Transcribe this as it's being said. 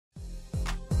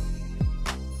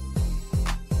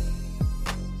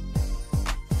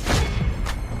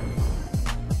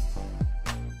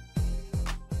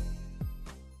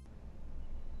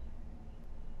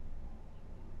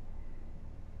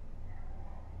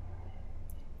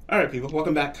All right, people,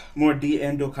 welcome back. More D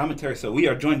and Duel commentary. So we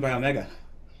are joined by Omega,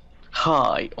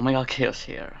 Hi, Omega Chaos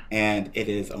here. and it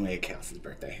is Omega Chaos'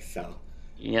 birthday. So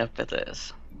Yep, it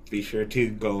is. be sure to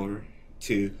go over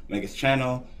to Omega's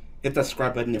channel, hit the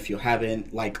subscribe button if you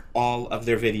haven't, like all of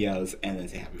their videos, and then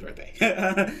say happy birthday.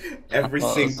 Every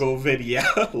Khaos. single video,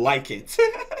 like it.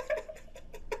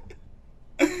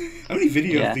 How many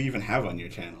videos Yeah, do you even have on your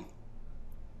channel?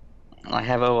 I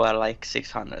have over like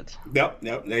 600. Nope,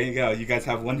 nope. There you go. You guys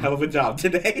have one hell of a job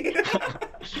today.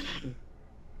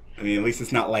 I mean, at least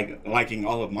it's not like liking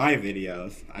all of my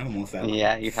videos. I'm almost at like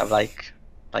Yeah, you have like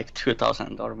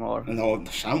 2,000 or more. no,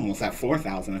 I'm almost at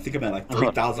 4,000. I think I'm at like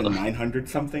 3,900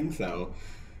 something. So,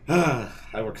 I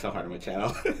work so hard on my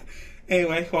channel.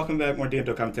 Anyway, welcome back. More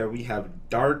Dando commentary. We have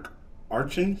Dark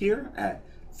Archon here at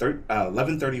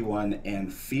 11:31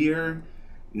 and Fear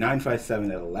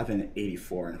 957 at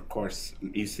 11:84. And of course,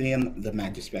 you see the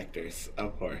Magic Specters,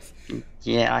 of course.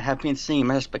 Yeah, I have been seeing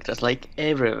Metal Spectres like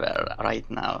everywhere right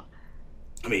now.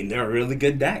 I mean, they're a really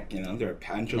good deck. You know, they're a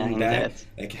pendulum deck. Indeed.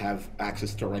 They can have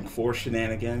access to rank 4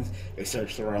 shenanigans. They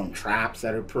search their own traps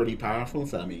that are pretty powerful.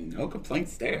 So, I mean, no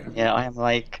complaints there. Yeah,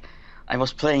 I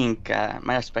was playing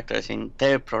Metal Spectres in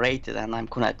their prorated and I'm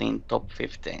currently in top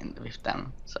 15 with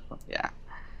them. So yeah,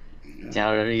 they Yeah.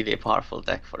 are a really powerful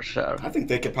deck for sure. I think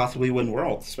they could possibly win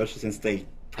Worlds, especially since they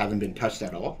haven't been touched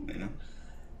at all. You know,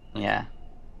 Yeah,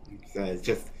 so it's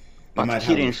just they but might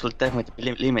have. Kirin should definitely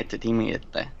be limited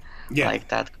immediately. Yeah, Like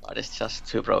that card is just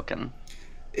too broken.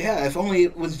 yeah. If only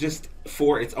it was just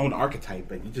for its own archetype,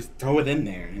 but you just throw it in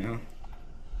there. You know,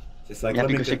 just like Yeah,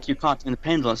 let me. because you can't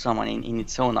depend on someone in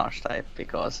its own archetype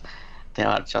because they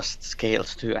are just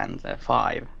scales 2 and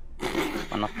 5,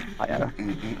 or not higher.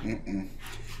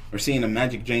 We're seeing a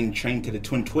Magic Drain train to the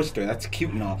Twin Twister. That's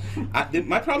cute and all.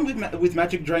 My problem with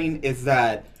Magic Drain is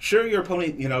that, sure, your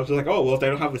opponent, you know, is like, oh, well, if they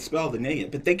don't have a spell, then they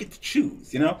get, but they get to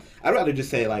choose, you know? I'd rather just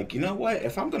say, like, you know what?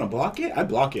 If I'm going to block it, I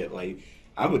block it. Like,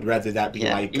 I would rather that be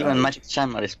Yeah, like... even Magic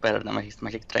Chamber is better than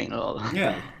Magic Train Roll.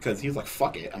 yeah, because he's like,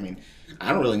 fuck it. I mean,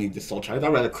 I don't really need the Soul Charge.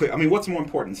 I'd rather clear... I mean, what's more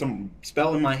important? Some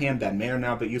spell in my hand that may or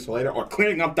not be useful later, or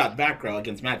clearing up that back row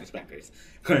against Magic Specters.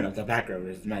 Clearing up the back row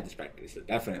against Magic Specters. So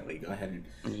definitely go ahead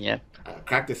and Yep.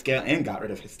 cracked the scale and got rid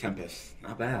of his Tempest.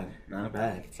 Not bad, not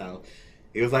bad. So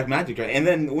it was like Magic Drain. And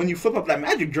then when you flip up that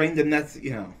Magic Drain, then that's, you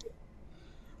know,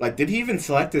 like, did he even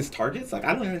select his targets? Like,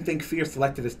 I don't even think Fear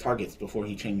selected his targets before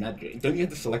he changed Magic Drain. Don't you have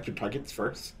to select your targets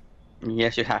first?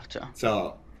 Yes, you have to.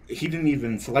 So he didn't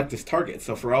even select his target.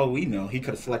 So for all we know, he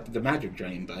could have selected the Magic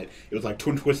Drain, but it was like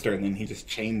Twin Twister, and then he just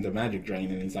chained the Magic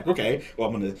Drain, and he's like, okay, well,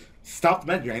 I'm going to stop the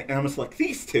Magic Drain, and I'm going to select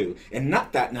these two, and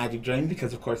not that Magic Drain,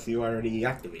 because, of course, you already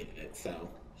activated it. So,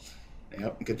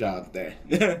 yep, good job there.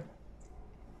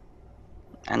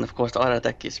 And of course the other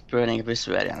deck is Burning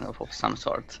Viserion of some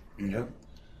sort. Yep.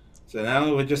 So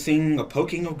now we're just seeing a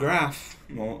poking of Graph.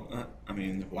 Well, I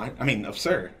mean, why? I mean, of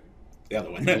Sir, the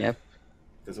other one. Yep.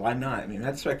 Because why not? I mean,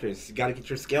 Magic Specters, you got to get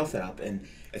your scale set up, and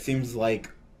it seems like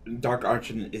Dark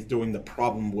Archon is doing the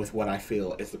problem with what I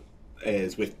feel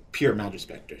is with pure Magic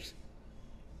Specters.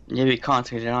 Yeah, you can't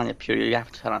really run it pure, you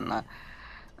have to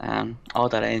run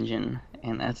other engine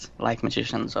in it, like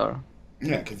Magicians or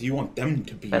Yeah, because you want them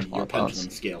to be Best your Models. pendulum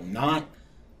scale, not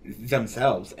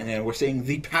themselves. And then we're seeing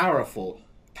the powerful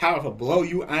blow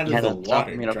you out of Yeah, the the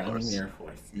water, Mirror drowning Force. Mirror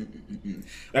Force.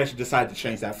 I actually decided to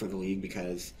change that for the league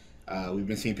because we've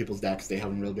been seeing people's decks, they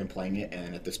haven't really been playing it,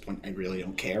 and at this point, I really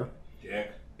don't care. Yeah.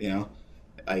 You know,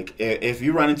 like if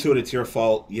you run into it, it's your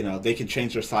fault. You know, they can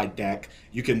change their side deck.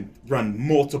 You can run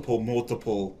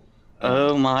multiple.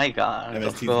 Oh my god, of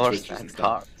MSTs and course twisters and that stuff.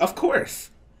 card. Of course.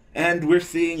 And we're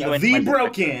seeing You went the Magic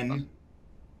broken,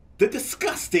 the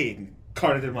disgusting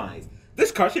card of demise.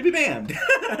 This card should be banned.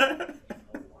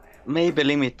 Maybe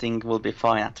limiting will be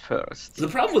fine at first. The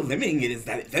problem with limiting it is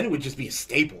that then it would just be a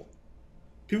staple.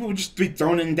 People would just be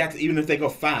throwing in decks even if they go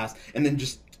fast, and then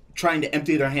just trying to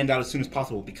empty their hand out as soon as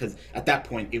possible, because at that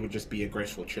point it would just be a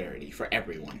graceful charity for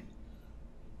everyone.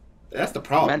 That's the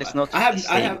problem. Man, it's not I have the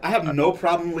same. I have no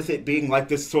problem with it being like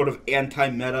this sort of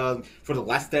anti-meta for the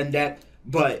less than deck,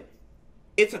 but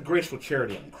it's a graceful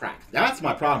charity on crack. That's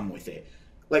my problem with it.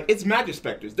 Like, it's Magic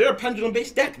Specters. They're a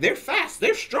pendulum-based deck. They're fast.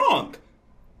 They're strong.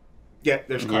 Yeah,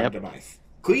 there's card Yep. device.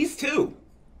 Cleese too.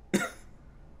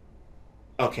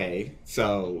 Okay,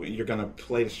 so you're gonna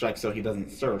play the strike so he doesn't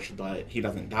search, but he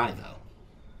doesn't die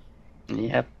though.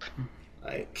 Yep.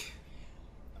 Like,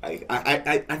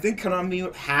 I think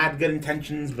Konami had good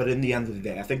intentions, but in the end of the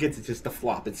day, I think it's just a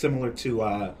flop. It's similar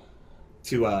to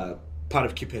Pot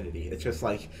of Cupidity. It's just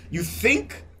like you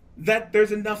think that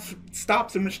there's enough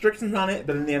stops and restrictions on it,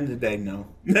 but in the end of the day, no.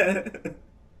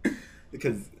 The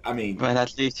because I mean, Well,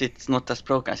 at least it's not as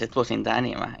broken as it was in the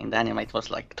anime. In the anime, it was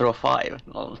like draw five.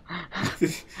 Lol.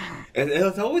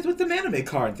 it's always with the anime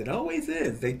cards. It always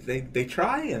is. They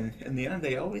try, and in the end,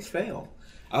 they always fail.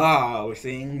 Ah, we're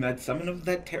seeing that summon of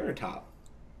that Terratop.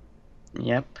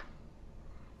 Yep.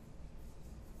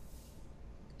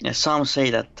 Yeah, some say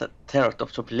that the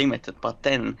Terratops will be limited, but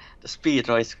then the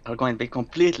speedroids are going to be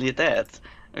completely dead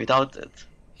without it.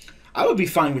 I would be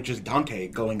fine with just Dante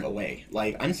going away.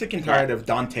 Like, I'm sick and Yeah, tired of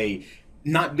Dante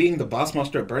not being the boss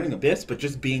monster of Burning Abyss, but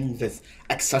just being this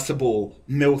accessible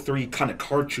Mill 3 kind of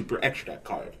card trooper extra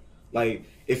card. Like,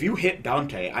 if you hit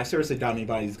Dante, I seriously doubt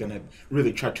anybody's gonna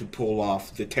really try to pull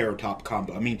off the Terratop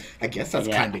combo. I mean, I guess that's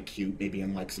yeah, kind of cute, maybe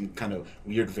in like some kind of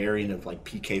weird variant of like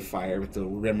PK Fire with the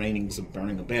remainings of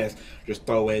Burning Abyss. Just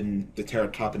throw in the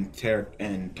Terratop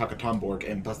and Takatomborg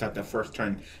and bust out that first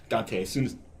turn Dante as soon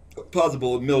as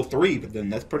possible with Mill 3, but then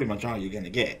that's pretty much all you're gonna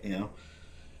get, you know?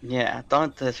 yeah.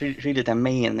 Dante is really the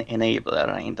main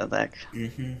enabler in the deck.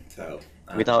 So,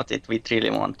 Without it, we really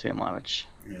want too much.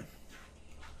 yeah.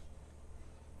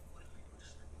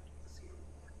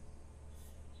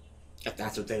 If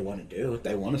that's what they want to do, if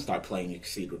they want to start playing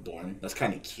Exceed Reborn, that's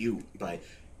kind of cute, but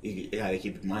you gotta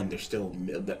keep in mind there's still,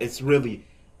 it's really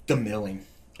the milling.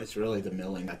 It's really the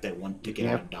milling that they want to get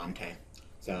out Yep. of Dante.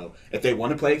 So, if they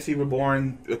want to play Exceed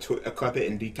Reborn, equip it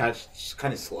and detach, it's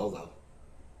kind of slow though.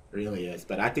 It really is.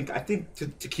 But I think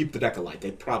to keep the deck alive,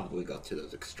 they'd probably go to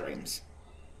those extremes.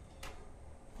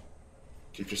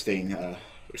 It's interesting.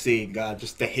 We're seeing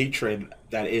just the hatred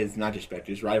that is not just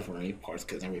Spectre's rivalry, of course,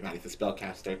 because everybody's a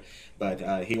spellcaster.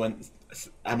 But he went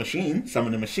a machine,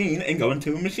 summon a machine, and go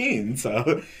into a machine.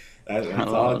 So that's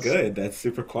all Lols. good. That's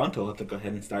super Quanto. Have to go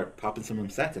ahead and start popping some of them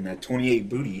sets. And that 28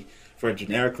 booty for a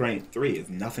generic rank 3 is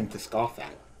nothing to scoff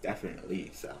at.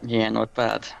 Definitely. So Yeah, not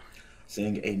bad.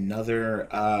 seeing another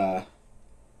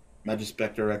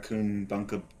Magispector Raccoon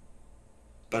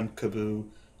Bunkaboo,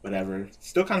 whatever.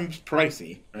 Still kind of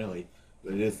pricey, really.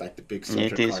 But it is like the big It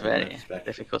centric is card very Magispector.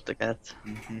 difficult to get.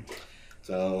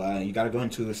 So you got to go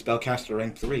into the Spellcaster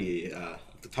rank 3 at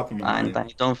the top of my And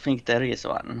mind. I don't think there is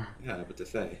one. Yeah, but to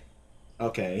say.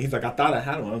 Okay, he's like, I thought I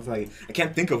had one. I was like, I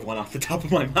can't think of one off the top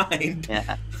of my mind.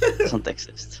 Yeah, doesn't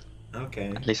exist. Okay,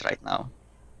 At least right now.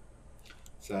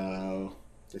 so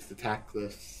just attack the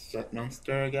set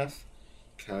monster, I guess.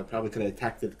 Probably could have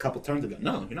attacked it a couple turns ago.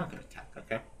 No, you're not going to attack.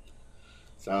 Okay.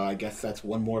 So I guess that's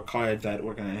one more card that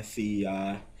we're gonna see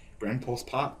Grand Pulse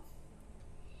pop.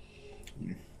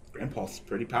 Grand Pulse is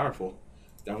pretty powerful.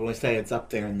 Definitely say it's up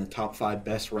there in the top 5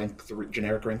 best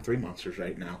generic rank 3 monsters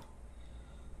right now.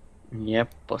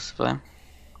 Yep, possibly.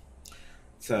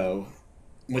 So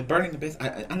with Burning Abyss,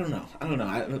 I don't know.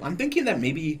 I'm thinking that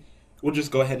maybe we'll just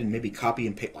go ahead and maybe copy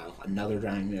and pick. Wow, another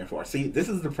Drowning Mirror 4. See, this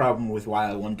is the problem with why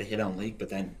I wanted to hit on League, but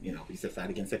then we decided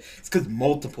against it. It's because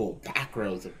multiple back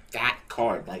rows of that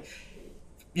card, like.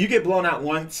 You get blown out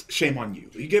once, shame on you.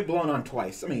 You get blown on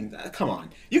twice. I mean, come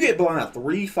on. You get blown out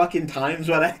 3 fucking times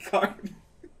by that card.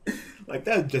 Like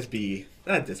that'd just be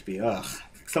ugh.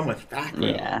 So much back row.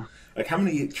 Yeah. Like how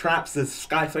many traps does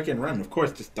Sky fucking run? Of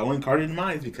course, just throwing card in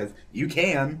mines because you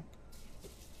can.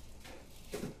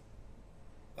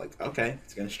 Like, okay,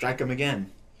 it's gonna strike him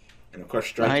again. And of course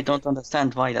strike. I don't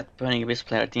understand why that Burning Abyss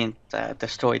player didn't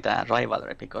destroy the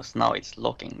rivalry, because now it's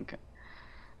locking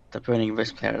the Burning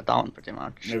Abyss player down pretty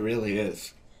much. It really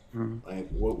is. Mm. Like,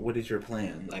 what is your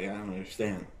plan? Like, I don't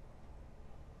understand.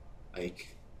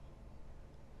 Like,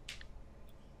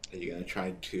 are you gonna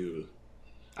try to?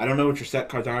 I don't know what your set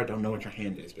cards are. I don't know what your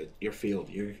hand is, but your field,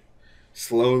 you're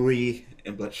slowly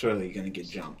but surely gonna get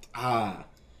jumped. Ah,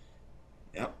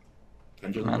 yep.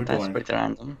 Pendulum Well, that's Reborn. pretty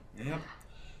random. Yep.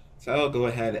 So I'll go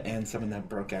ahead and summon that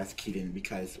broke ass Keaton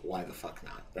because why the fuck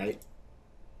not, right?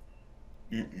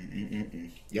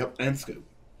 Yep, and scoop.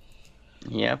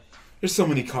 Yep. There's so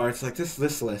many cards like this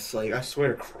list. Like I swear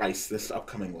to Christ, this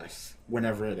upcoming list,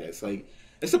 whenever it is, like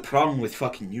it's a problem with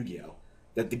fucking Yu-Gi-Oh.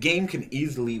 That the game can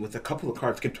easily, with a couple of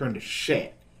cards, can turn to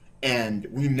shit, and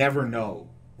we never know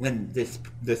when this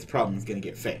problem is gonna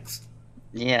get fixed.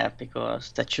 Yeah,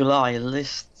 because the July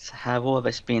lists have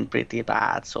always been pretty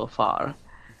bad so far.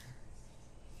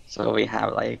 So we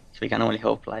can only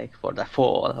hope for the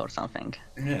fall or something.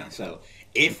 Yeah. So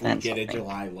if we And get a something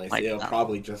July list, like it'll that.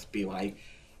 probably just be like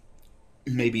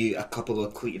maybe a couple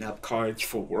of clean up cards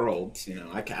for Worlds.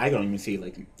 I don't even see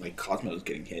like Cosmos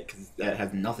getting hit because that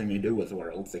has nothing to do with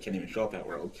Worlds. They can't even show up at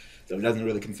Worlds, so it doesn't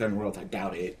really concern Worlds. I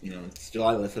doubt it. It's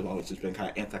July lists have always just been kind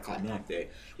of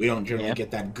anticlimactic. We don't generally Yep.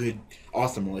 get that good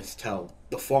awesome list till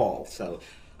the fall. So,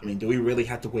 I mean, do we really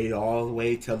have to wait all the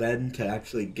way till then to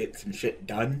actually get some shit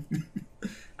done?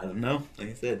 I don't know. Like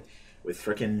I said. with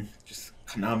frickin' just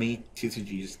Konami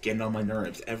TCG just getting on my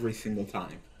nerves every single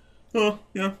time. Oh,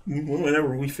 yeah,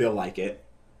 whenever we feel like it.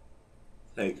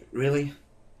 Like, really?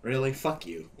 Really? Fuck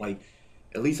you. Like,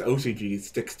 at least OCG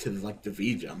sticks to, like, the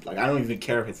V-Jump. Like, I don't even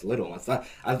care if it's little.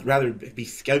 I'd rather be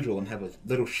scheduled and have a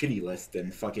little shitty list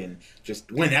than fucking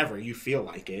just whenever you feel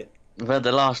like it. Well,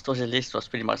 the last Aussie list was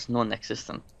pretty much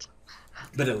non-existent.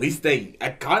 But at least I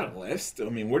got a list. I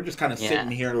mean, we're just kind of Yeah.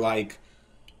 sitting here like,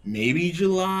 maybe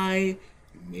July,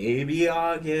 maybe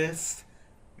August,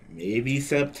 maybe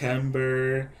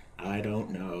September. I don't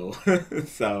know.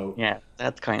 So Yeah,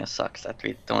 that kind of sucks that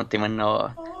we don't even know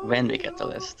when we get the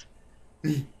list.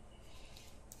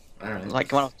 all right.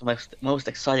 Like one of the most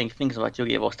exciting things about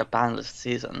Yu-Gi-Oh was the panelist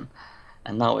season,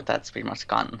 and now that's pretty much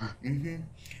gone.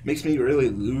 Makes me really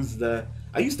lose the.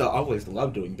 I used to always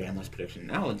love doing ban list prediction.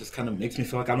 Now it just kind of makes me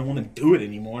feel like I don't want to do it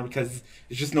anymore because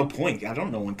there's just no point. I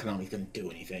don't know when Konami's gonna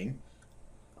do anything.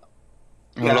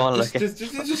 Yeah, Lol,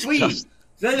 just leave.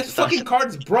 Then this fucking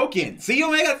card's broken. See,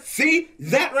 Omega? See?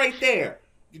 That right there.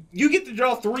 You get to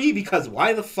draw 3 because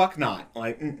why the fuck not?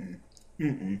 Like,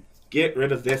 Get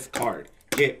rid of this card.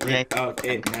 Get rid of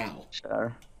it now.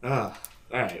 Sure.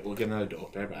 Alright, we'll get another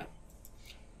duel. They're back.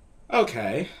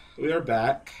 Okay, we are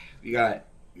back. We got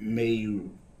Mayrugen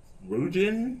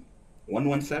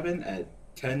 117 at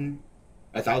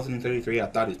 1,033. I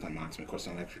thought he was playing Moxman, of course,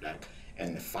 on extra deck.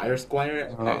 And the Fire Squire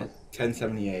at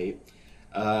 1078.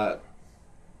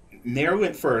 Mare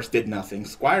went first, did nothing.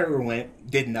 Squire went,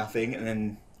 did nothing, and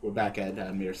then we're back at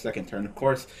Mare's second turn. Of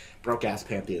course, broke ass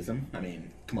Pantheism. I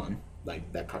mean, come on,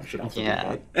 like that card should also be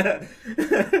hit.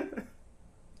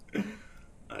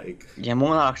 Like, yeah,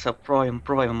 Monarchs are probably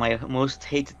my most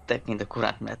hated deck in the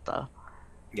current meta.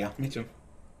 Yeah, me too.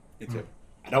 Me too.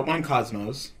 I don't mind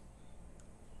Cosmos.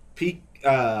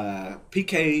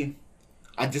 PK,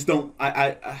 I just don't.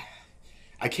 I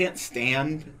can't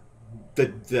stand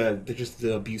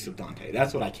the abuse of Dante.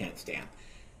 That's what I can't stand.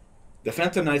 The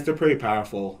Phantom Knights, they're pretty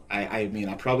powerful. I mean,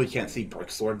 I probably can't see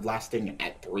Brick Sword lasting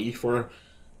at 3 for,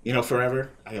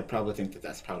 forever. I probably think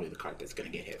that's probably the card that's going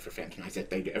to get hit for Phantom Knights if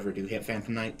they ever do hit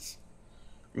Phantom Knights.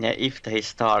 Yeah, if they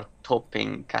start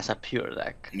topping as a pure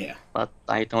deck. Yeah. But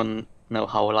I don't know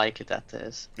how likely that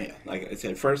is. Yeah, like I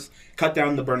said, first cut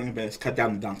down the Burning Abyss, cut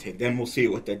down the Dante, then we'll see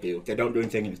what they do. If they don't do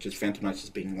anything and it's just Phantom Knights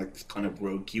just being like this kind of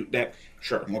rogue cute deck,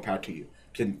 sure, more power to you.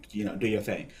 Can do your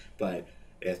thing. But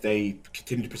if they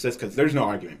continue to persist, because there's no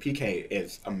argument, PK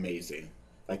is amazing.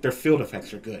 Like, their field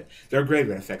effects are good. Their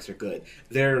graveyard effects are good.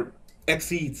 Their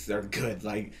Exceeds are good.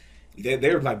 Like,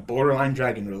 they're like borderline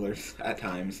Dragon Rulers at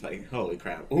times. Like, holy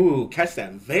crap. Ooh, catch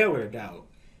that Veiler Doubt.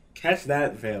 Catch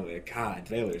that Veiler. God,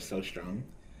 Veiler is so strong.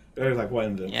 Veiler's like one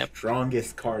of the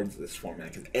strongest cards in this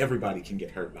format because everybody can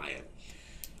get hurt by it.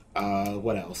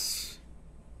 What else?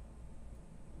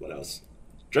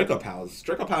 Draco Pals.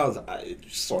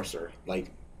 Sorcerer.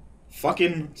 Like,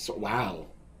 fucking... wow.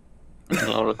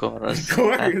 Chorus.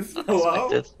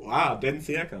 Hello? Wow, didn't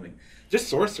see that coming. Just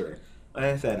Sorcerer. Like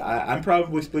I said, I'm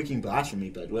probably speaking blasphemy,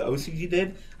 but what OCG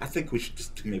did, I think we should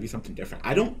just do maybe something different.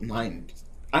 I don't mind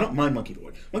Monkey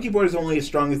Board. Monkey Board is only as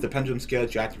strong as the Pendulum Scale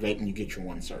that you activate and you get your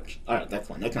 1 search. Alright, that's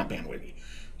fine. That's not ban-worthy.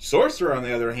 Sorcerer, on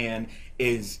the other hand,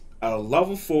 is a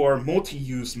level 4,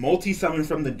 multi-use, multi-summon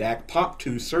from the deck, pop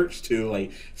 2, search 2.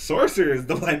 Like, Sorcerer is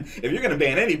the one, if you're gonna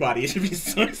ban anybody, it should be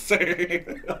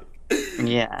Sorcerer.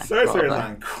 Yeah. Sorcerer is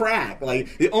on crack.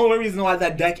 Like, the only reason why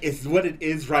that deck is what it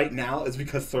is right now is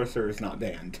because Sorcerer is not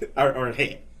banned. Or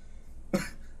hit.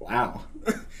 Wow.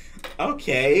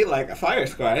 Okay, like a Fire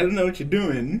Squad. I don't know what you're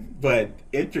doing, but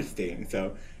interesting.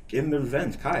 So, getting the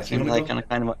revenge. Kai, seems like a kind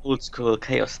of an old school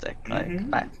Chaos deck, like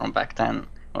back then,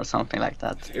 or something like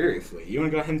that. Seriously, you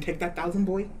want to go ahead and take that 1,000,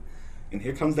 boy? And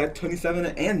here comes that 27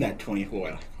 and that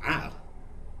 24. Wow.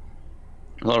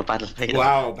 Lord Battle Fader.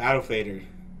 Wow, Battle Fader.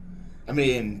 I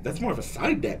mean, that's more of a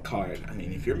side deck card. I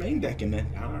mean, if you're main decking it,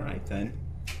 alright then.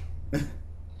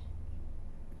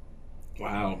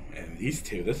 Wow, and these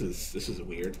two, this is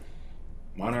weird.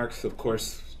 Monarchs, of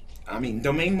course. I mean,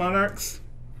 Domain Monarchs.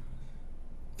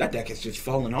 That deck has just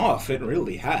fallen off. It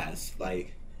really has.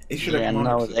 Like, extra deck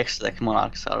Monarchs. Yeah, now extra deck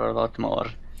Monarchs are a lot more.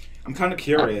 I'm kind of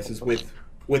curious, is with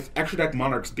extra deck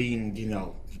Monarchs being,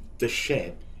 the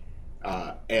shit,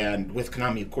 and with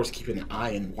Konami, of course, keeping an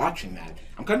eye and watching that,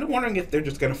 I'm kind of wondering if they're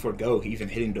just going to forego even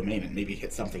hitting Domain and maybe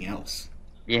hit something else.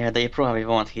 Yeah, they probably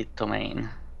won't hit Domain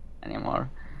anymore.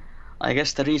 I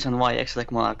guess the reason why extra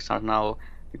deck Monarchs are now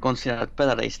considered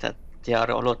better is that they are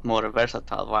a lot more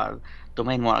versatile, while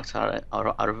Domain Monarchs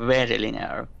are very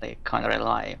linear. They kind of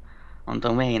rely on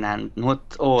Domain, and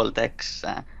not all decks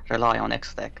rely on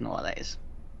extra deck nowadays.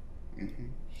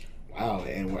 Wow,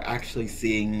 and we're actually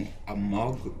seeing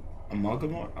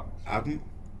amalgamor. I'm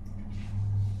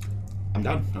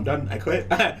done. I'm done. I quit.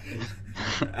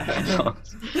 No,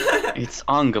 it's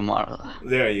Angmar.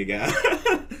 There you go.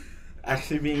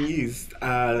 Actually being used.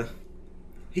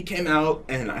 He came out,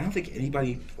 and I don't think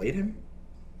anybody played him.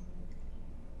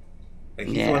 Like,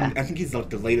 Yeah. I think he's like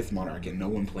the latest monarch, and no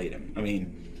one played him. I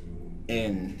mean,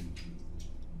 in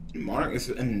monarchs,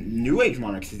 in New Age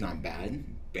monarchs, he's not bad.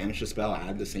 Banish a spell,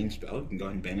 add the same spell. You can go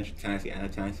ahead and banish a tenacity, add a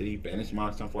tenacity, banish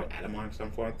monarch stone forth, add a monarch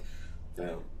stone forth.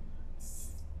 So.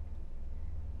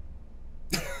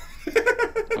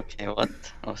 Okay, what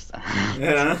was that?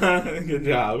 Yeah, good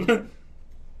job.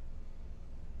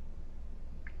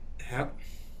 Yep.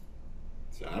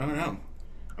 So I don't know.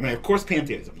 I mean, of course,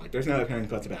 pantheism. Like, there's no other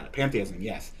thoughts about it. Pantheism,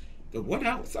 yes. But what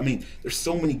else? I mean, there's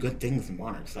so many good things in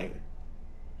monarchs. Like,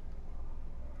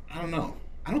 I don't know.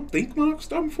 I don't think monarchs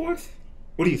storm forth.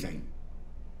 What do you think?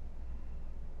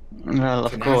 Well,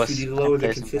 of Tenacity course, to lower the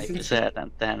Pantheism, like you consistency? said,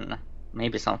 and then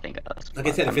maybe something else, Like I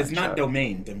but said, if I'm it's not not sure.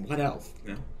 domain, then what else?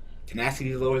 You know?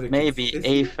 Tenacity to lower the Maybe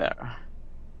consistency? Aether,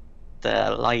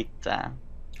 the light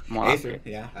monarch. Aether,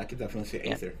 yeah, I could definitely say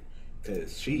Yeah. Aether.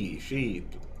 Because yeah.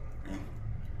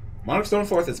 Monarch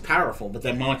Stoneforth is powerful, but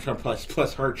then Monarch Storm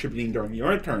plus her attributing during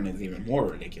your turn is even more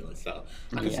ridiculous. So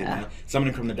I could see Yeah. that.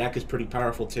 Summoning from the deck is pretty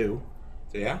powerful too.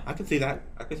 So yeah, I could see that.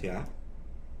 I could see that.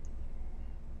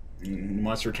 You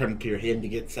must return to your hand to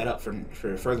get set up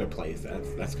for further plays.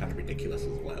 That's kind of ridiculous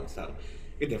as well. So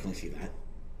you could definitely see that.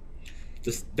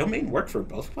 Does domain work for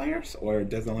both players, or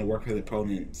does it only work for the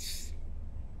opponents?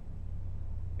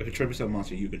 If it tributes to a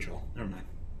monster you control. Never mind.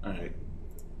 All right.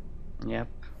 Yep.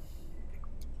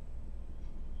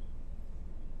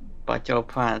 But your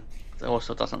opponent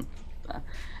also doesn't.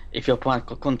 If your opponent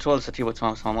controls the tribute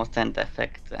from almost then the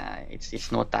effect,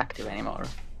 it's not active anymore.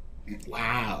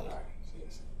 Wow.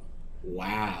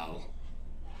 Wow.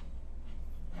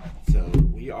 So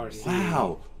we are seeing.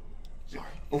 Wow.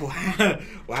 Wow.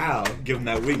 Wow. Give him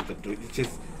that wink, but it's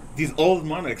just these old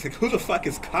monarchs. Like, who the fuck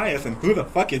is Khaos and who the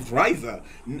fuck is Ryza?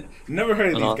 Never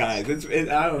heard of these guys.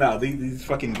 I don't know. These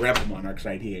fucking grandpa monarchs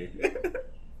right here.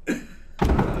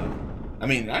 I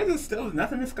mean, Ryza's still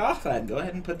nothing to scoff at. Go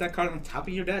ahead and put that card on top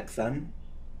of your deck, son.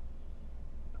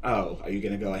 Oh, are you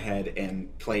gonna go ahead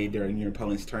and play during your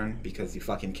opponent's turn because you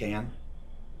fucking can?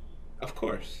 Of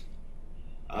course.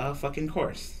 Fucking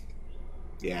course.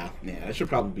 Yeah, it should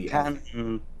probably be.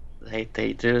 Can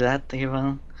they do that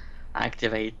even?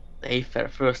 Activate Aether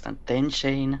first and then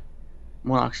chain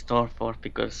Monarch Stormforth,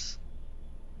 because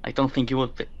I don't think you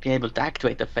would be able to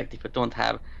activate the effect if you don't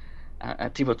have a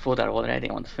tribute fodder already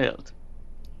on the field.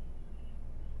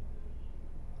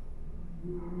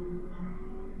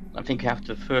 I think you have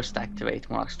to first activate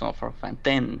Monarch Stormforth and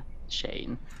then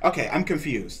chain. Okay, I'm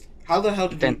confused. How the hell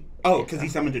did Then- you... Oh, because he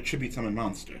summoned a tribute summon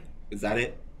monster. Is that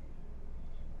it?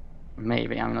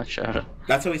 Maybe, I'm not sure.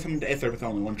 That's how he summoned the Aether with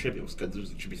only one tribute, was because there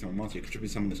was a tribute summon monster. You could tribute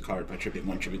summon this card by tribute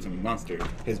one tribute summon monster,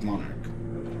 his monarch.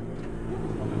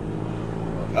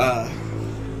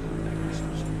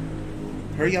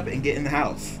 Hurry up and get in the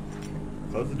house.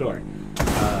 Close the door.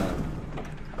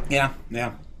 Yeah,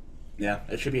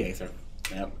 it should be Aether.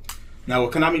 Yep. Now,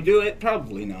 will Konami do it?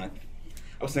 Probably not.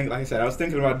 I was thinking, like I said, I was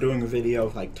thinking about doing a video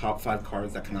of like top 5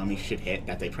 cards that Konami should hit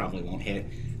that they probably won't hit.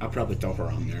 I'll probably throw her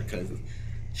on there because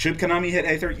should Konami hit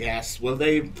Aether? Yes. Will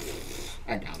they?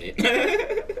 I doubt it.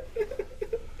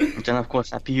 Then of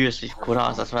course abuse with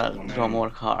Kuraz as well, draw more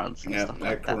cards and Yeah, stuff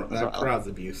like that as that well. crowd's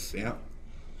abuse. Yeah.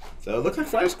 So it looks like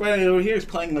Fire Squad over here is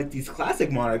playing like these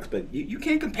classic monarchs, but you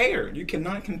can't compare. You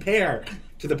cannot compare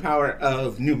to the power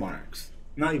of new monarchs.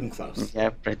 Not even close. Yeah,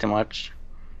 pretty much.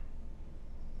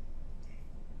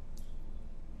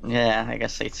 Yeah, I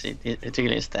guess it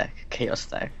really is the Chaos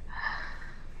deck.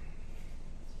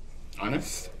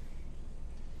 Honest.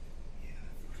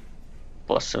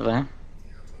 Possibly.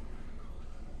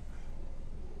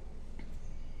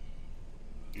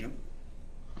 Yep.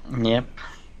 Yep.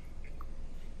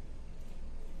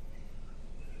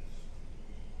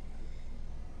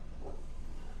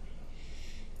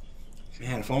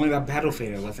 Man, if only that Battle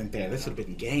Fader wasn't there, this would have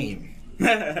been game.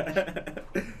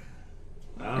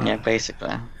 Yeah,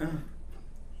 basically.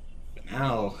 But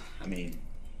now, I mean,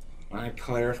 my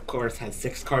Claire, of course, has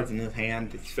 6 cards in his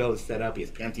hand. His field is set up. He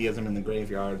has Pantheism in the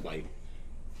graveyard. Like,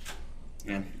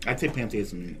 yeah, I'd say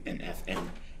Pantheism and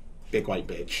Big White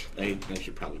Bitch. They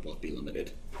should probably both be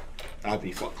limited. That'd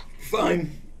be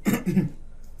fine.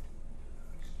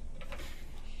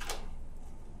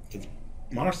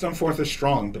 Monarch Stoneforth is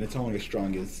strong, but it's only as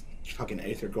strong as fucking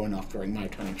Aether going off during my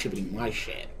turn and tributing my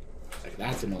shit. Like,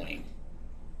 that's annoying.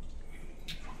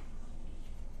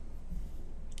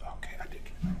 Okay.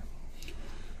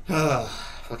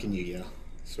 Fucking Yu-Gi-Oh!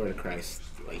 Swear to Christ,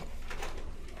 like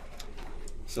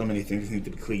so many things need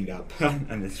to be cleaned up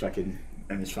on this fucking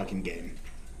game.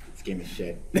 This game is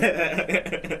shit.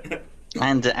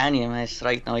 And the anime is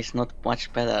right now is not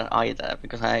much better either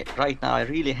because I right now I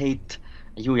really hate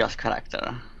Yuya's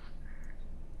character.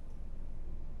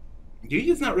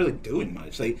 Yu-Gi-Oh's not really doing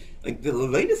much. Like the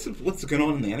latest of what's going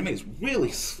on in the anime is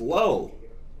really slow.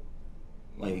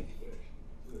 Like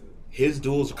his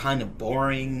duels are kind of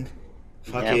boring.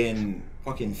 Fucking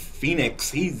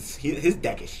Phoenix, his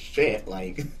deck is shit.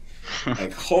 Like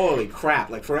holy crap.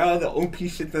 Like for all the OP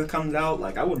shit that comes out,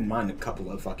 like I wouldn't mind a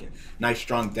couple of fucking nice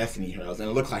strong Destiny heroes, and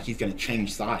it looks like he's gonna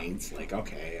change sides. Like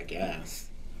okay, I guess.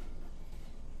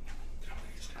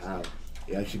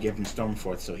 Yeah, I should give him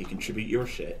Stormforth so he can tribute your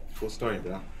shit. Cool story,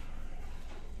 bro.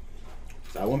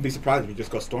 So I wouldn't be surprised if he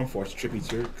just goes Stormforth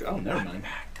tributes your. Oh, never mind.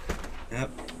 Yep.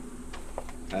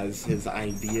 As his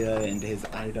idea and his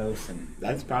Eidos, and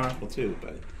that's powerful too.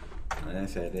 But like I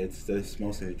said, it's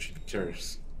mostly the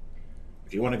tributors.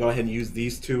 If you want to go ahead and use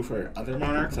these two for other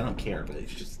monarchs, I don't care. But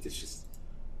it's just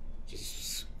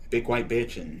big white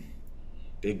bitch and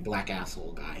big black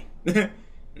asshole guy. They're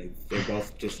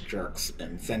both just jerks,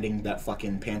 and sending that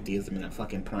fucking pantheism in that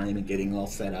fucking prime and getting all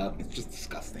set up, it's just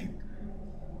disgusting.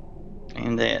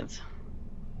 Indeed.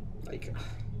 Like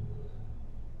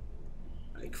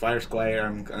Fire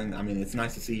Square, I mean, it's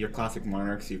nice to see your classic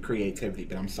monarchs, your creativity,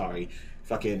 but I'm sorry.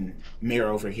 Fucking Mir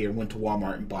over here went to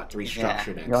Walmart and bought 3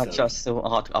 structure decks. You're just so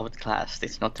outclassed,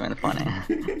 it's not even funny.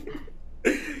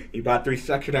 He bought 3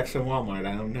 structure decks from Walmart,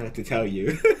 I don't know what to tell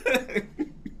you.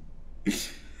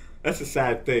 That's a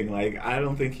sad thing. Like, I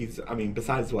don't think I mean,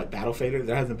 besides what, Battle Fader,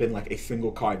 there hasn't been like a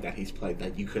single card that he's played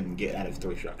that you couldn't get out of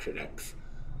 3 structure decks.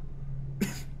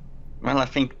 Well, I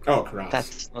think Khaos.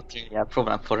 That's not really a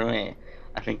problem for me.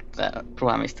 I think the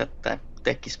problem is that the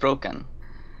deck is broken.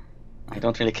 I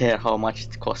don't really care how much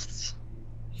it costs.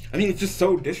 I mean, it's just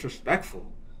so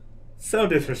disrespectful. So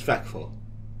disrespectful.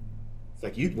 It's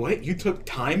like, you took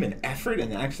time and effort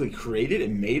and actually created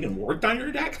and made and worked on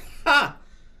your deck? Ha!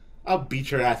 I'll beat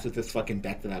your ass with this fucking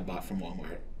deck that I bought from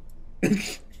Walmart.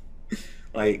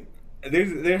 Like,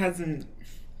 there hasn't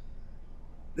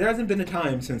been a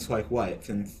time since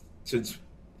since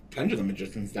Pendulum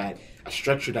Magicians that a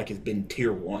structure deck has been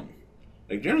tier 1.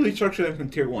 Like generally structure decks in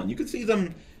tier 1. You could see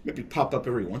them maybe pop up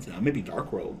every once in a while. Maybe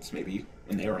Dark Worlds, maybe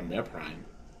when they were in their prime.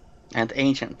 And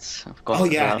Agents, of course. Oh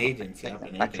yeah, and Agents. Yeah,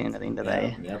 back in the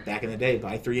day. Yeah, back in the day,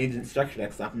 buy 3 Agent structure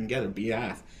decks, slap them together, beat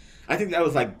ass. I think that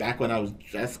was like back when I was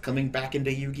just coming back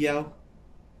into Yu-Gi-Oh!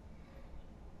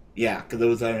 Yeah, because it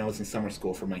was when I was in summer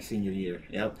school for my senior year.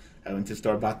 Yep. I went to the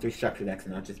store, bought 3 structure decks,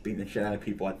 and I was just beating the shit out of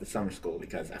people at the summer school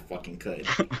because I fucking could.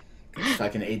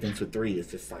 Fucking Agents with 3 is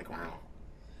just like, wow.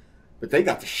 But they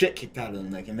got the shit kicked out of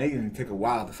them, like, and they didn't take a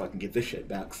while to fucking get this shit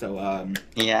back, so,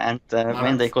 Yeah, and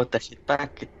when they got the shit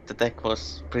back, the deck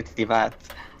was pretty bad.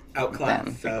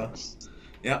 Outclassed, so...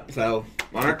 Yep, so,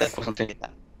 Monarchs... The deck wasn't really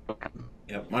that broken.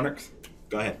 Yep, Monarchs,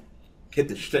 go ahead. Hit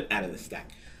the shit out of this deck.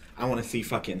 I want to see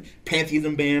fucking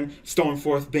Pantheism ban,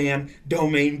 Stormforth ban,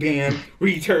 Domain ban,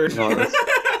 Return. Well,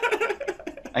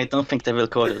 I don't think they will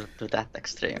go to that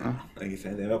extreme. Like you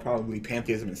said, they'll probably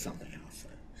Pantheism and something else.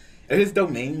 If it's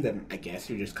Domain, then I guess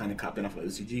you're just kind of copying off of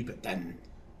OCG, but then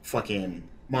fucking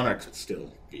Monarchs would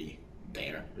still be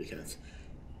there because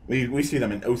we see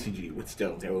them in OCG with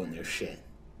still doing their shit.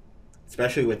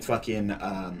 Especially with fucking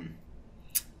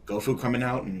Gofu coming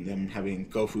out and them having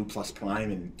Gofu plus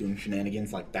Prime and doing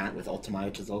shenanigans like that with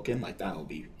Ultimate Chizulkin, like that will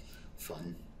be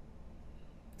fun.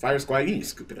 Fire Squad, you need to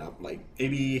scoop it up. Like,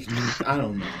 maybe, I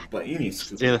don't know, but you need to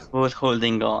scoop it up. Still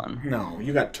holding on. No,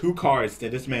 you got 2 cards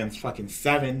that this man's fucking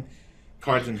 7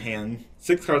 cards in hand,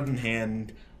 6 cards in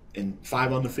hand, and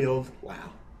 5 on the field.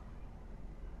 Wow.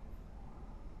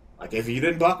 Like, if you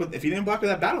didn't block with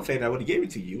that Battle Fade, I would have gave it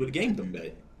to you. You would have gamed them,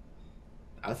 but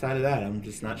outside of that, I'm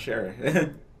just not sure. I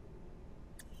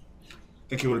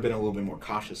think he would have been a little bit more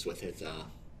cautious with his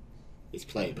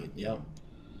play, but yeah.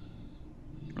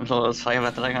 So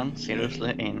Cyber Dragon,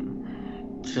 seriously,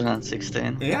 in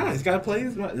 2016. Yeah, he's got to play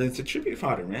it's a tribute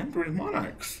fodder, man, for his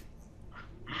Monarchs.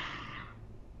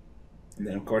 And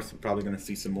then, of course, we're probably going to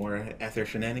see some more Ether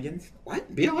shenanigans.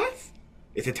 What? BLS?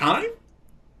 Is it time?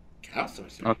 Chaos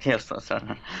Sorcerer. Oh, Chaos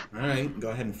Sorcerer. Alright,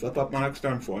 go ahead and flip up Monarch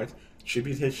Stormforth,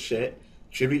 tribute his shit,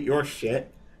 tribute your shit,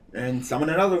 and summon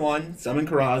another one, summon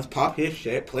Khaos, pop his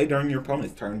shit, play during your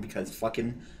opponent's turn because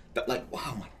fucking, like,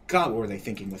 wow, my god, what were they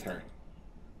thinking with her?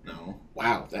 No.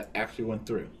 Wow, that actually went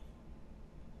through.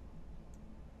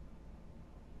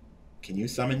 Can you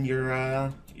summon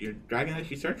your dragon that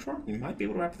you search for? You might be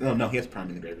able to wrap it. Oh, no, he has Prime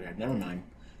in the graveyard. Never mind.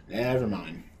 He has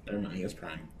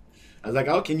Prime. I was like,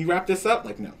 oh, can you wrap this up?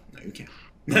 Like, no, no, you can't.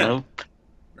 Nope.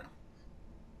 No.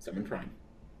 Summon Prime.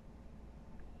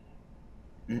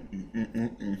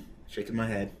 Mm-mm-mm-mm-mm. Shaking my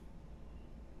head.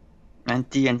 And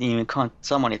D&D, you can't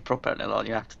summon it properly. All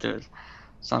you have to do is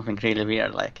something really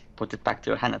weird, like put it back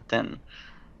to your hand and then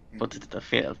put it to the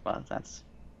field. But that's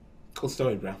Cool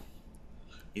story, bro.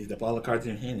 Used up all the cards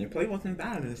in your hand. Your play wasn't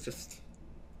bad. It's just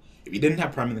if you didn't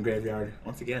have Prime in the graveyard,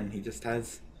 once again, he just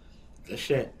has the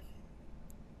shit.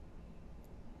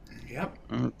 Yep.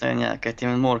 and then yeah, get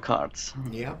even more cards.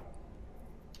 Yep.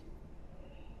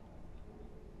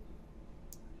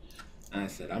 I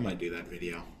said I might do that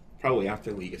video. Probably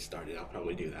after League is started, I'll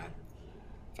probably do that.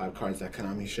 5 cards that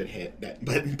Konami should hit, that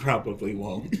but probably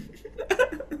won't.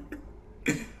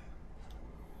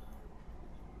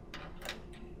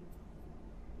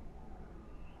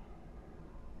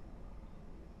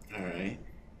 Alright.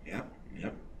 Yep.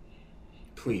 Yep.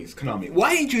 Please, Konami.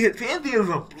 Why didn't you hit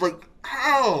Pantheism? Like,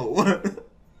 how?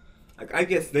 Like, I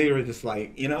guess they were just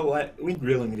like, you know what? We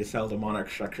really need to sell the Monarch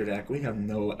Structure deck. We have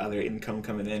no other income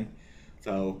coming in.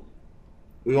 So,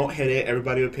 we won't hit it.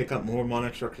 Everybody would pick up more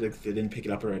Monarch Structure decks if they didn't pick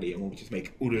it up already. And we'll just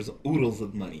make oodles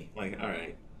of money. Like,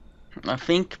 alright. I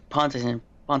think Pantheism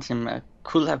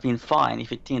could have been fine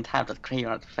if it didn't have that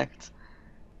graveyard effect.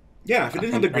 Yeah, if it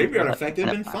didn't have the graveyard effect,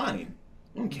 it'd been Yeah. fine.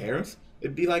 No one cares.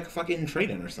 It'd be like fucking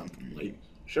trading or something. Like,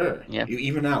 sure, Yep. you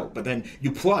even out, but then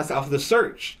you plus off of the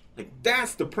search. Like,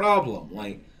 that's the problem.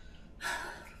 Like,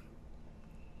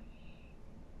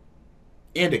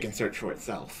 and it can search for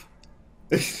itself.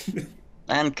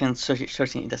 And can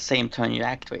search in the same turn you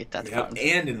activate that Yep, card.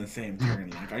 and in the same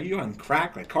turn. Like, are you on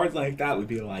crack? Like, cards like that would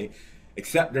be like,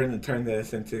 except during the turn that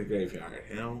it's into the graveyard.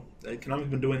 You know, like, Konami's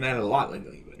been doing that a lot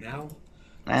lately, but now.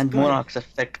 And good. Monarch's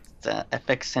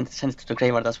effects sent it to the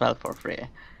graveyard as well for free.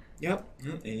 Yep,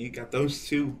 and you got those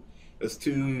two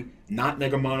not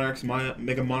Mega Monarchs,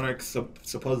 Mega Monarchs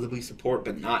supposedly support,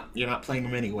 but you're not playing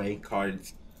them anyway.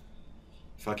 Cards,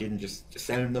 fucking just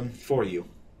sending them for you.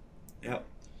 Yep.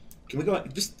 Can we go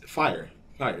just fire?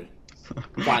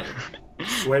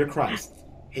 Swear to Christ,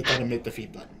 hit that admit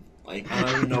defeat button. Like, I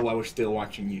don't even know why we're still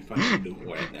watching you fucking do it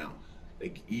right now.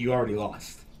 Like, you already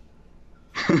lost.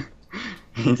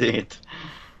 Indeed.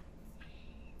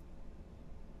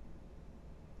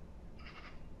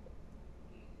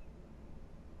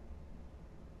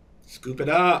 Scoop it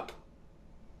up.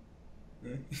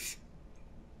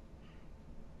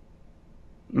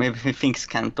 Maybe he thinks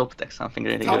can top deck something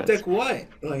really Top good. deck what?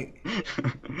 Like,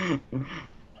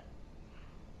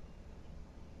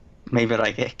 Maybe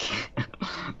Raigeki.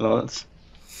 Loads.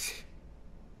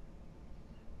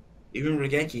 even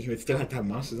Regeki, he would still have to have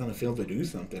monsters on the field to do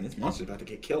something. His monster's about to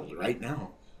get killed right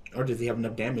now. Or does he have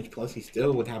enough damage? Plus, he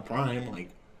still would have Prime.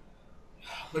 Like,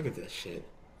 look at this shit.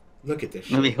 Look at this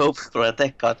shit. Maybe hope for a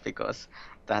deck cut because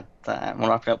that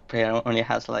Monarch player only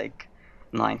has like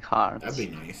 9 cards. That'd be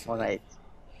nice. Or 8.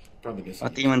 Probably just.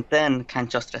 But even then, can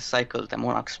just recycle the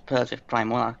Monarch spells with Prime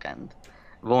Monarch and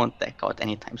won't deck out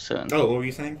anytime soon. Oh, what were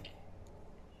you saying?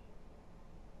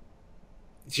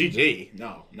 GG.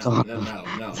 No. That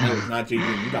was not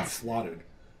GG. You got slaughtered.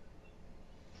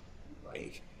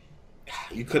 Like,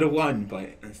 you could have won,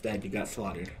 but instead you got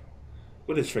slaughtered.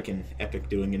 What is freaking Epic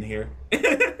doing in here?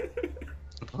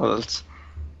 Worlds.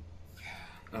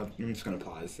 I'm just gonna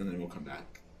pause and then we'll come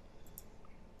back.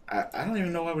 I don't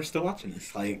even know why we're still watching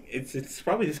this. Like, it's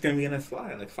probably just gonna be in a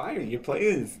slide. Like, fire your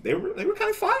players. They were kind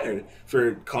of fired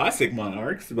for classic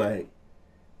Monarchs, but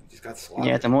just got slaughtered.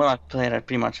 Yeah, the Monarch player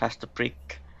pretty much has to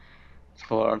prick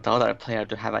for the other player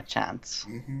to have a chance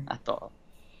at all.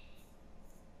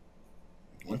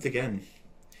 Once again,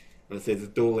 let's say the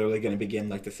duel literally gonna begin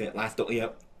like the last duel.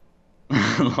 Yep.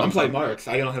 I'm playing Monarchs.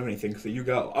 I don't have anything, so you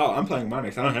go. Oh, I'm playing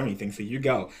Monarchs. I don't have anything, so you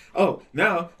go. Oh,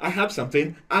 now I have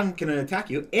something. I'm gonna attack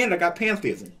you, and I got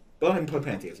Pantheism. Go ahead and play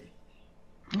Pantheism.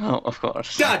 Oh, of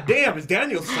course. God damn, is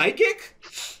Daniel psychic?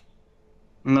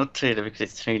 Not really, because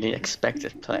it's really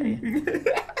expected play.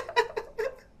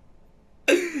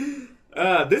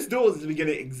 This duel is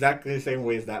beginning exactly the same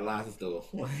way as that last duel.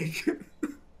 Like,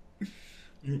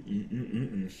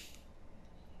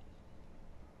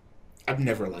 I've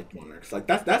never liked Monarchs. Like,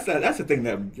 that's the thing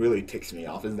that really ticks me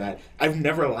off is that I've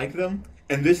never liked them,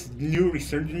 and this new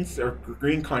resurgence or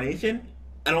reincarnation,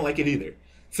 I don't like it either.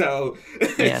 So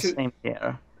Yeah, same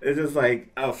here. it's just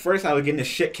like, first I was getting the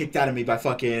shit kicked out of me by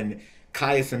fucking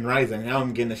Khaos and Ryzen. Now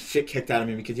I'm getting the shit kicked out of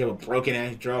me because you have a broken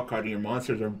ass draw card and your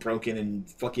monsters are broken and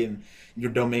fucking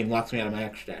your domain locks me out of my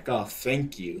extra deck. Oh,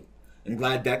 thank you. I'm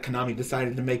glad that Konami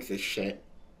decided to make this shit.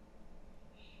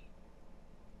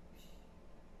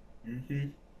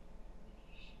 You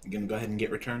gonna go ahead and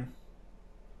get return?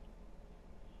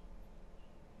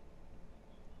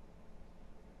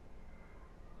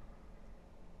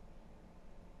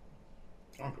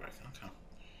 Progress, okay.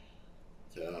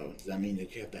 So, does that mean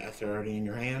that you have the S already in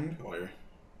your hand? Or.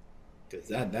 Because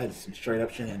that is some straight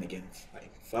up shenanigans.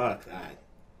 Like, fuck that.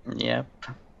 Yep.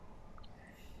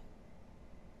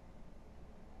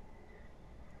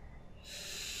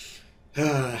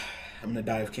 I'm gonna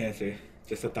die of cancer.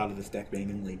 Just the thought of this deck being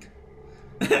in league.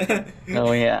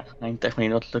 Oh yeah, I'm definitely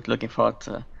not looking forward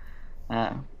to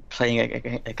playing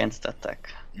against that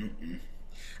deck. Mm-mm.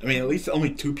 I mean, at least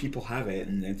only 2 people have it,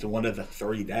 and it's one of the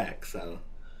 3 decks, so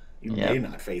you may Yep.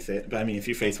 not face it. But I mean, if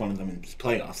you face one of them in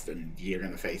playoffs, then you're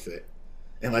gonna face it,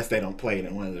 unless they don't play it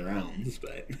in one of the rounds.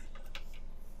 But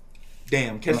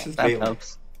damn, catch Well, this that Baylor.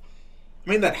 helps. I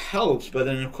mean, that helps, but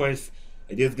then of course,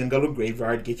 Idea's gonna go to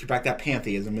graveyard, get you back that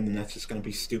pantheism, and then that's just gonna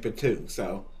be stupid too.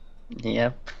 So.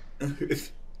 Yep.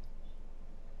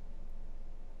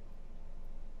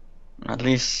 At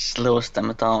least slows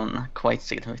them down quite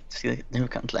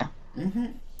significantly. Mm-hmm.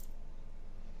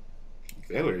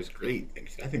 Valor is great.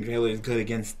 I think Valor is good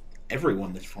against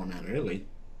everyone this format, really.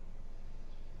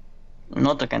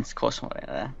 Not against Cosmo,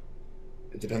 really.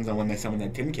 It depends on when they summon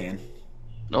that tin can.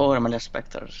 Or Mania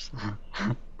Specters.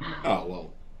 Oh,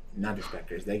 well, not the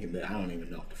Spectres. They can. I don't even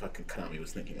know what the fucking Konami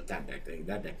was thinking with that deck.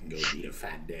 That deck can go beat a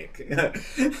fat dick.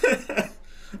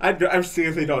 I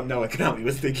seriously don't know what Konami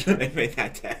was thinking when they made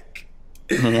that deck.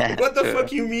 Yeah, What the true.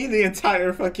 fuck you mean the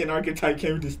entire fucking archetype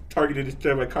came just targeted to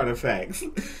destroy my card effects?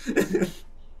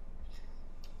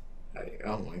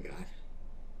 Oh my god.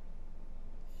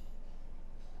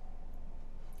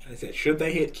 I said, should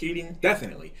they hit Keating?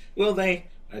 Definitely. Will they?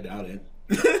 I doubt it.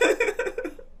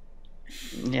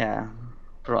 Yeah,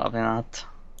 probably not.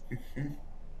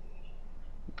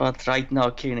 But right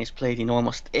now, Kirin is played in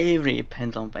almost every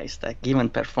pendulum-based deck, even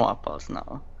Performables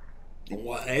now.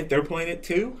 What? They're playing it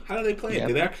too? How do they play it? Yep.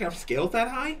 Do they actually have scales that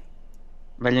high?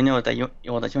 Well, you know that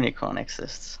Unicorn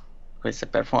exists, which is a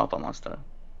Performable monster.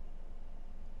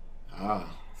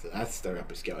 Ah, so that's their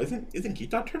upper scale. Isn't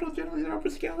Guitar Turtle generally their upper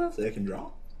scale though, so they can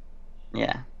draw?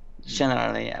 Yeah,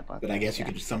 generally, yeah, But I guess you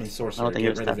could just summon Sorcerer, they get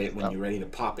use rid of that it when stuff. you're ready to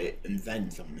pop it, and then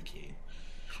summon the key.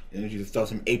 And you just throw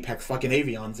some Apex fucking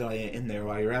Avions in there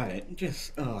while you're at it.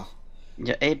 Just,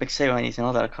 Yeah, Apex 7 is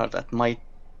another card that might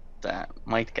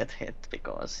get hit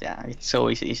because it's so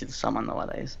easy to summon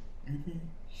nowadays.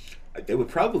 They would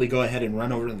probably go ahead and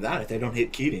run over to that if they don't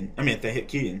hit Keating. I mean, if they hit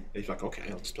Keating, they're like, okay,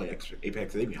 I'll just play extra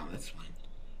Apex Avion, that's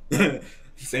fine.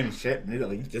 Same shit,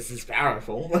 literally, just as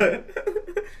powerful.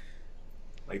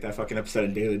 Like that fucking episode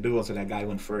of Daily Duels where that guy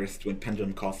went first when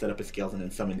Pendulum Call set up his skills and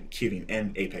then summoned Cuting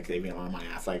and Apex Avian on my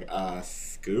ass. Like,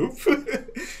 scoop?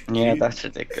 Yeah, that's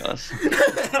ridiculous.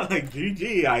 Like,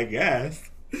 GG, I guess.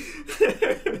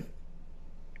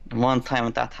 One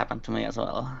time that happened to me as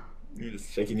well. You're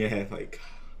just shaking your head like,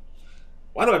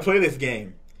 why do I play this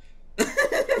game?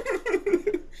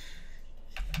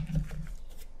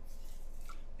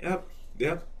 Yep.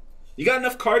 You got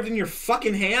enough cards in your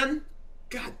fucking hand?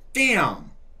 God damn.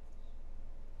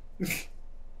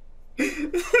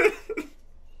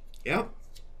 Yep.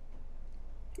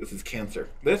 This is cancer.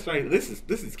 This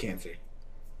is cancer.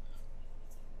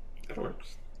 That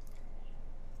works.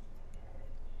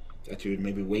 That you would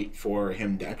maybe wait for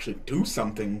him to actually do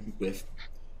something with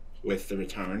the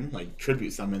return, like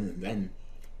tribute summon, and then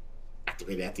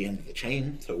activate it at the end of the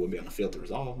chain, so it would be on the field to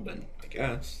resolve. But I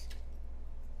guess.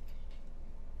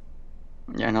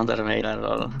 Yeah, another way at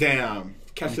all. Damn.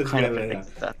 Catch this video.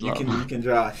 You can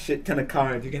draw a shit ton of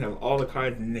cards. You can have all the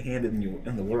cards in the hand in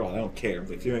the world. I don't care.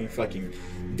 But if you ain't fucking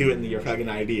do it in your fucking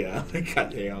idea,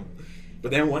 goddamn.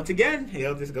 But then once again,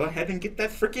 he'll just go ahead and get that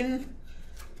freaking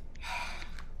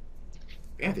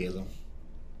pantheism.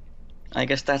 I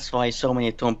guess that's why so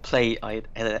many don't play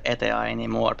ETA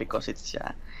anymore, because it's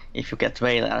if you get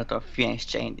Veil out of Phoenix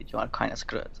Chain, you are kind of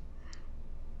screwed.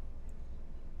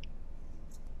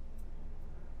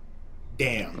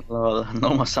 Damn. Well, no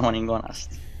more summoning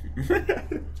Gonast.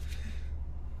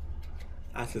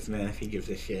 That's this man if he gives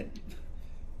a shit.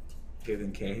 He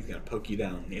doesn't care. He's gonna poke you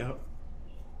down. Yep.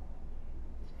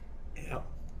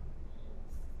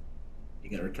 You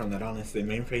gonna return that honest in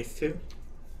main phase too?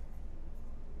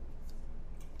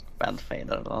 Bad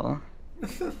fade at all.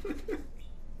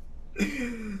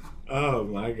 Oh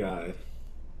my god.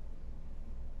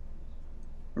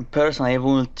 Personally, I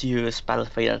wouldn't use Spell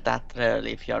Fader that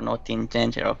rarely if you are not in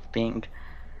danger of being,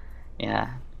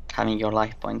 having your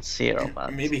life point 0.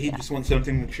 But maybe he just wants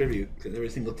something to tribute, because every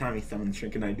single time he summons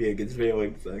Shrinking Idea gets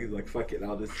veiling, so he's like, fuck it,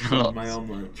 I'll just summon my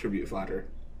own tribute fodder.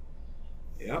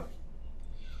 Yep.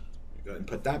 Go ahead and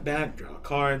put that back, draw a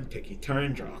card, take your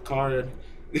turn, draw a card.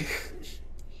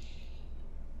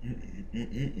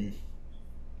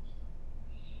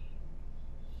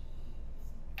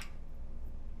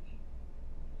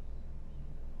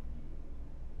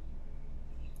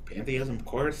 Pantheism, of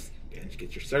course. Then just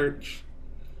get your search.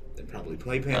 Then probably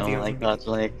play Oh my Pantheism. god,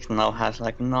 like now has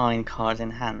like 9 cards in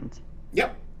hand.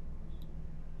 Yep.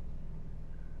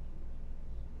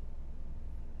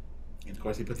 And of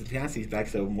course he puts the tenacity back,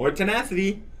 so more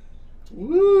tenacity.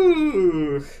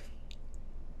 Woo!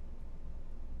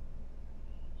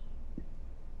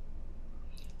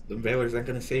 The Baylors aren't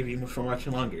gonna save you for much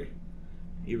longer.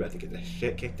 You about to get the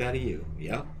shit kicked out of you.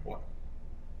 Yeah? What?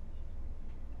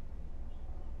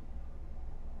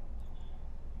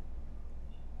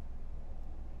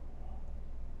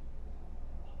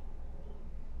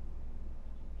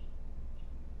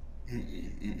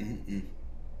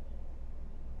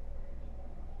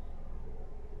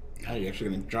 Now you're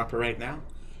actually gonna drop her right now?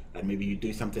 And maybe you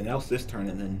do something else this turn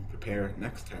and then prepare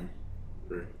next turn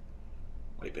for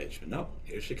White Bitch. But nope,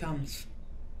 here she comes.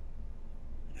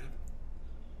 Yep.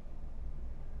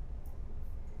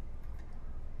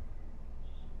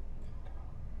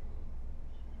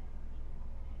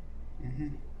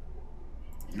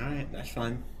 Alright, that's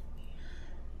fine.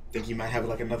 Think you might have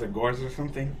like another Gores or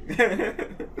something?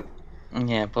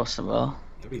 Yeah, possible.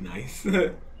 That'd be nice.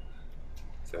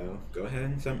 So go ahead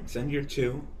and send your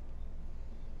 2.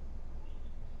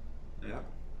 Yep.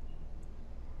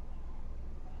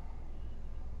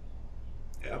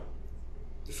 Yep.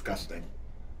 Disgusting.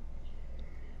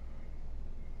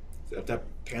 Set up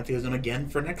Pantheism again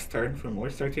for next turn for more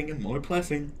searching and more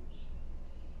blessing.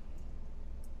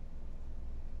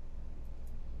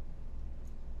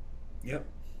 Yep.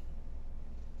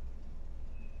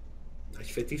 Nice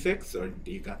 56, or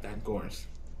do you got that Gores?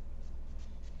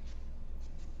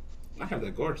 I have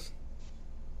that Gores.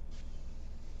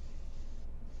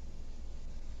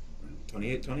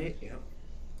 28, 28, yeah.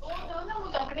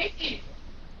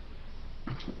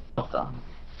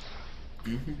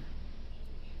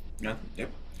 Yeah, yep.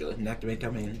 Go ahead and activate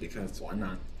that main because why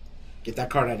not? Get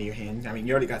that card out of your hand. I mean,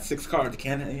 you already got 6 cards. You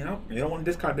can't, you don't want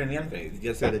to discard during the end phase.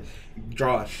 You just gotta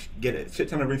draw, get a shit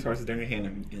ton of resources during your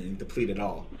hand and deplete it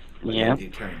all. Yeah. Your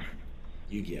turn.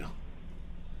 Yu-Gi-Oh.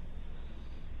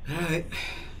 Alright.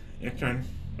 Your turn,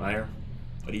 Fire.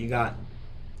 What do you got?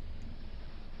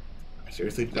 I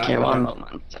seriously doubt Okay, one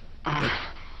moment. I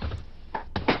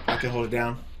can hold it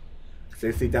down.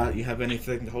 Seriously doubt you have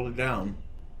anything to hold it down.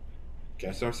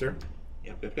 Chaos Sorcerer.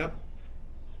 Yep.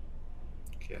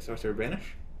 Chaos Sorcerer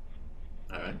Banish.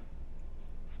 Alright.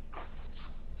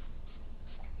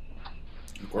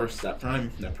 Of course, that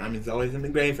prime is always in the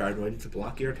graveyard ready to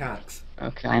block your attacks.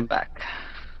 Okay, I'm back.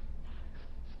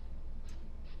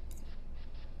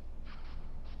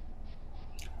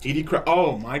 DD Crow.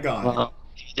 Oh my god. Well,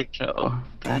 DD Crow.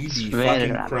 That's DD very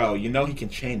fucking random. Crow. You know he can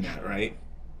chain that, right?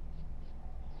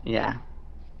 Yeah.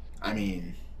 I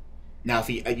mean, now if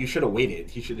you should have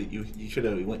waited. You should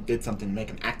have did something to make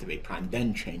him activate Prime,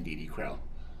 then chain DD Crow.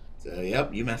 So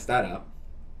yep, you messed that up.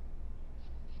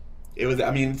 It was.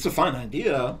 I mean, it's a fun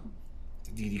idea.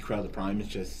 DD Crow the Prime is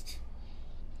just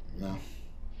no.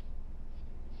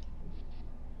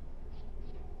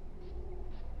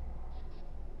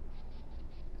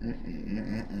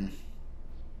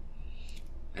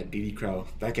 At DD Crow,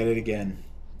 back at it again.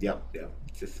 Yep.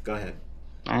 Just go ahead.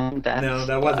 And that's No,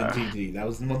 that wasn't GG. That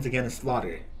was once again a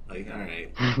slaughter. Like,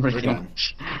 alright. We're done.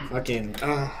 Fucking,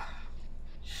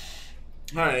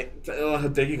 Alright. I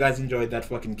hope that you guys enjoyed that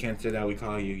fucking cancer that we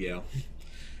call Yu-Gi-Oh!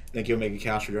 Thank you, Omega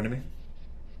Khaos, for joining me.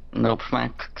 Nope,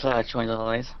 man. Glad joined as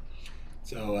always.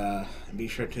 So, be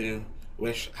sure to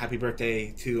wish happy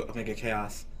birthday to Omega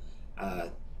Khaos.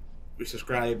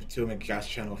 Subscribe to Omega Khaos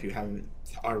channel if you haven't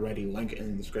already. Link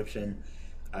in the description.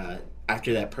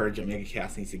 After that purge, Omega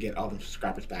Khaos needs to get all the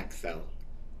subscribers back, so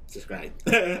subscribe.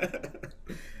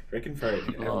 Freaking purge.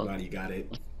 Everybody got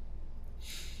it.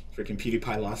 Freaking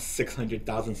PewDiePie lost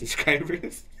 600,000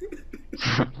 subscribers.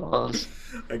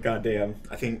 Like, goddamn.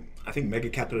 I think Mega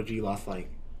Capital G lost like,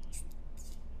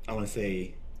 I want to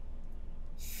say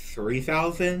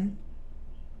 3,000,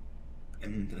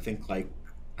 and I think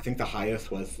the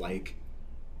highest was like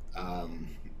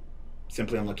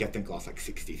Simply Unlucky. I think lost like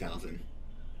 60,000.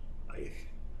 Like,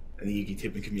 in the Yu-Gi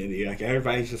tipping community, like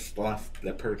everybody's just lost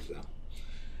that purge though.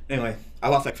 Anyway, I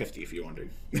lost like 50 if you wondered.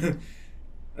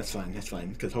 That's fine,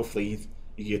 because hopefully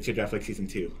you get your Draft League Season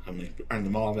 2. I'm going to earn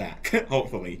them all back,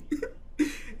 hopefully.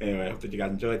 Anyway, I hope that you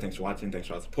guys enjoyed. Thanks for watching, thanks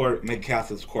for all the support. Make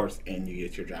Khaos, of course, and you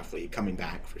get your Draft League coming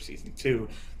back for Season 2.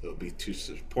 It'll be to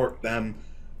support them.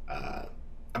 I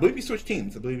believe you switched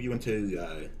teams. I believe you went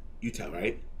to Utah,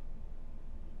 right?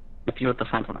 If you were the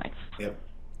Phantom Knights. Yep.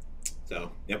 So,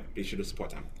 yep, be sure to support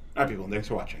them. Alright, people, thanks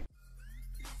for watching.